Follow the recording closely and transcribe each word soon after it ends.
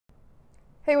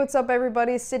Hey, what's up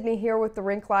everybody? Sydney here with the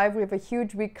Rink Live. We have a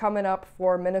huge week coming up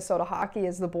for Minnesota hockey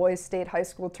as the boys state high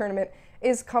school tournament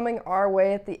is coming our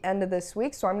way at the end of this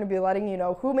week. So I'm going to be letting you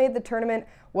know who made the tournament,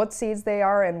 what seeds they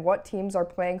are, and what teams are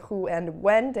playing who and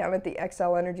when down at the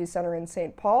Xcel Energy Center in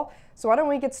St. Paul. So why don't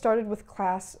we get started with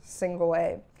Class Single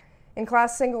A. In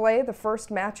Class Single A, the first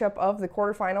matchup of the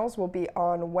quarterfinals will be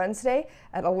on Wednesday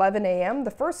at 11 a.m.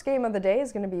 The first game of the day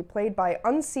is going to be played by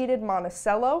unseeded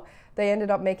Monticello. They ended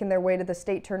up making their way to the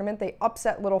state tournament. They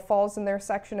upset Little Falls in their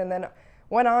section and then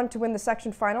went on to win the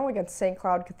section final against St.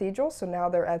 Cloud Cathedral. So now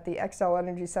they're at the Xcel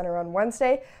Energy Center on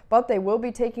Wednesday, but they will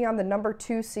be taking on the number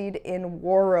 2 seed in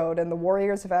Warroad. And the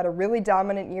Warriors have had a really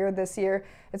dominant year this year.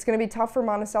 It's going to be tough for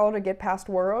Monticello to get past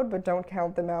Warroad, but don't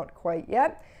count them out quite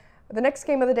yet. The next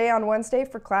game of the day on Wednesday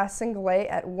for Class Single A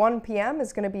at 1 p.m.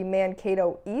 is going to be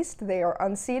Mankato East. They are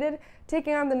unseeded,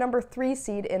 taking on the number 3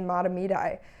 seed in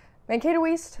Mahtomedi. Mankato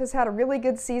East has had a really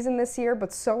good season this year,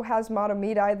 but so has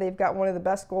Mahtomedi. They've got one of the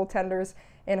best goaltenders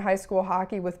in high school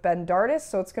hockey with Ben Dardis,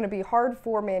 so it's going to be hard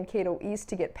for Mankato East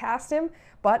to get past him,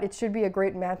 but it should be a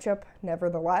great matchup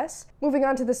nevertheless. Moving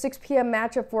on to the 6 p.m.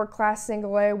 matchup for Class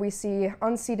Single A, we see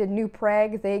unseeded New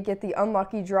Prague. They get the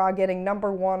unlucky draw, getting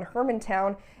number 1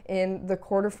 Hermantown in the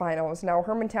quarterfinals. Now,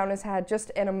 Hermantown has had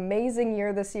just an amazing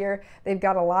year this year. They've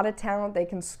got a lot of talent, they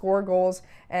can score goals,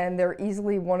 and they're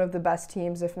easily one of the best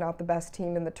teams, if not the best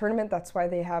team in the tournament. That's why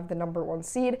they have the number 1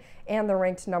 seed, and they're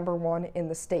ranked number 1 in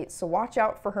the state. So watch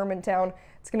out for Hermantown.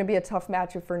 It's going to be a tough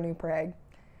matchup for New Prague.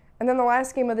 And then the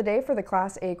last game of the day for the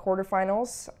Class A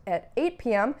quarterfinals at 8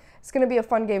 p.m. It's going to be a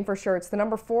fun game for sure. It's the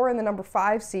number 4 and the number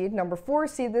 5 seed. Number 4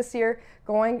 seed this year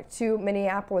going to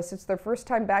Minneapolis. It's their first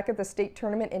time back at the state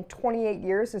tournament in 28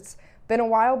 years. It's been a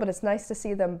while, but it's nice to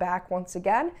see them back once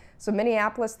again. So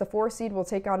Minneapolis, the 4 seed, will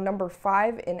take on number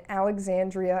 5 in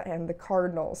Alexandria and the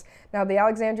Cardinals. Now, the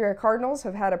Alexandria Cardinals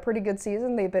have had a pretty good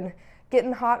season. They've been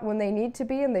getting hot when they need to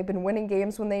be, and they've been winning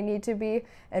games when they need to be,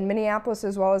 and Minneapolis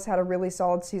as well has had a really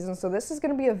solid season. So this is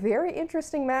going to be a very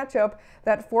interesting matchup.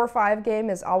 That 4-5 game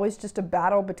is always just a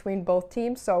battle between both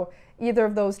teams, so either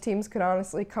of those teams could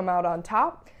honestly come out on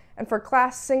top. And for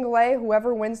Class Single A,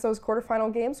 whoever wins those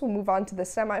quarterfinal games will move on to the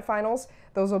semifinals.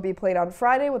 Those will be played on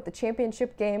Friday with the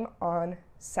championship game on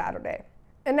Saturday.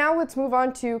 And now let's move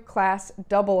on to Class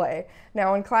AA.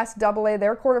 Now in Class AA,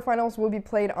 their quarterfinals will be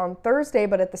played on Thursday,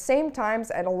 but at the same times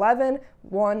at 11,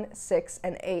 1, 6,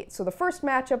 and 8. So the first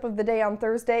matchup of the day on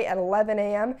Thursday at 11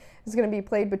 a.m. is going to be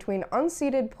played between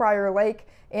unseeded Prior Lake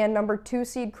and number 2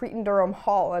 seed Cretin-Derham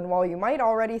Hall. And while you might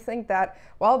already think that,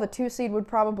 well, the 2 seed would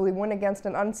probably win against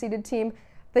an unseeded team,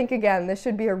 think again. This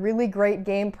should be a really great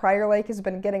game. Prior Lake has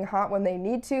been getting hot when they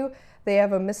need to. They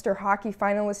have a Mr. Hockey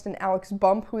finalist in Alex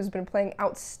Bump, who has been playing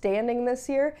outstanding this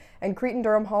year, and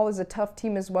Cretin-Derham Hall is a tough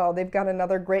team as well. They've got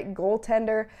another great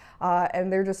goaltender,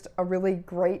 and they're just a really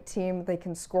great team. They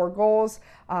can score goals.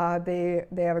 They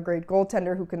have a great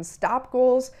goaltender who can stop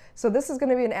goals. So this is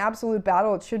going to be an absolute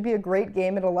battle. It should be a great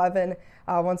game at 11,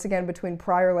 once again, between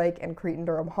Prior Lake and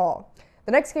Cretin-Derham Hall.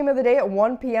 The next game of the day at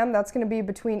 1 p.m., that's going to be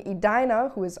between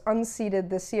Edina, who is unseeded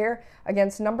this year,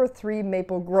 against number 3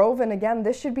 Maple Grove. And again,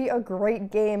 this should be a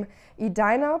great game.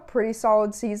 Edina, pretty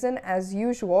solid season as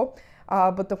usual,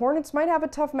 but the Hornets might have a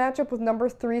tough matchup with number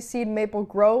 3 seed Maple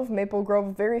Grove. Maple Grove,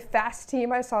 a very fast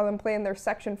team. I saw them play in their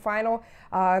section final,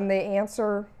 and they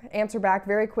answer back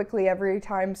very quickly every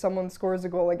time someone scores a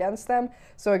goal against them.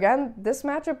 So again, this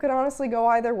matchup could honestly go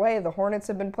either way. The Hornets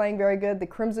have been playing very good. The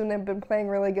Crimson have been playing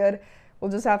really good. We'll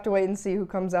just have to wait and see who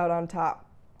comes out on top.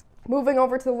 Moving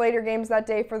over to the later games that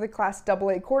day for the Class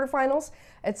AA quarterfinals.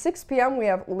 At 6 p.m., we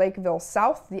have Lakeville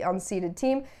South, the unseeded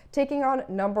team, taking on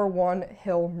number 1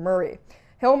 Hill Murray.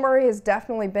 Hill Murray has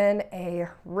definitely been a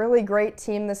really great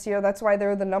team this year. That's why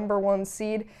they're the number 1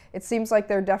 seed. It seems like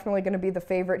they're definitely going to be the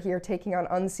favorite here, taking on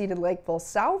unseeded Lakeville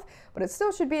South, but it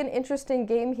still should be an interesting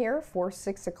game here for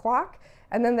 6 o'clock.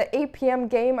 And then the 8 p.m.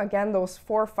 game, again, those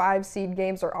 4-5 seed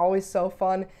games are always so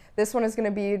fun. This one is going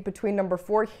to be between number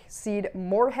 4 seed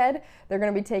Moorhead. They're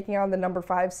going to be taking on the number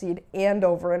 5 seed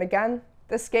Andover. And again,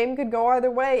 this game could go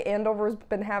either way. Andover has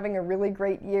been having a really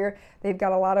great year. They've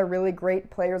got a lot of really great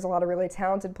players, a lot of really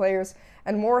talented players.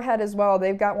 And Moorhead as well.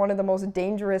 They've got one of the most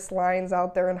dangerous lines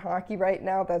out there in hockey right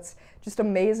now that's just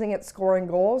amazing at scoring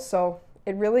goals. So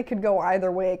it really could go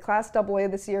either way. Class AA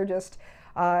this year just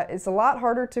it's a lot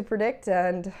harder to predict,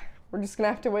 and we're just going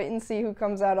to have to wait and see who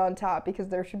comes out on top, because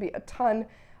there should be a ton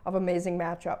of amazing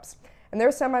matchups. And their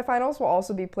semifinals will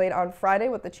also be played on Friday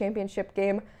with the championship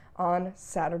game on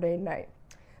Saturday night.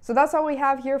 So that's all we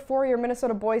have here for your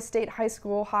Minnesota Boys State High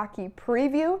School hockey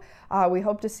preview. We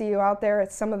hope to see you out there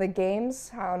at some of the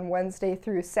games on Wednesday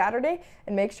through Saturday,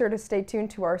 and make sure to stay tuned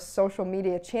to our social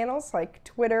media channels like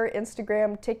Twitter,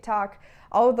 Instagram, TikTok,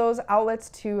 all of those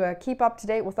outlets to keep up to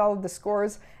date with all of the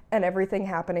scores and everything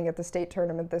happening at the state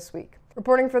tournament this week.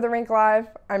 Reporting for the Rink Live,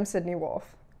 I'm Sydney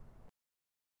Wolf.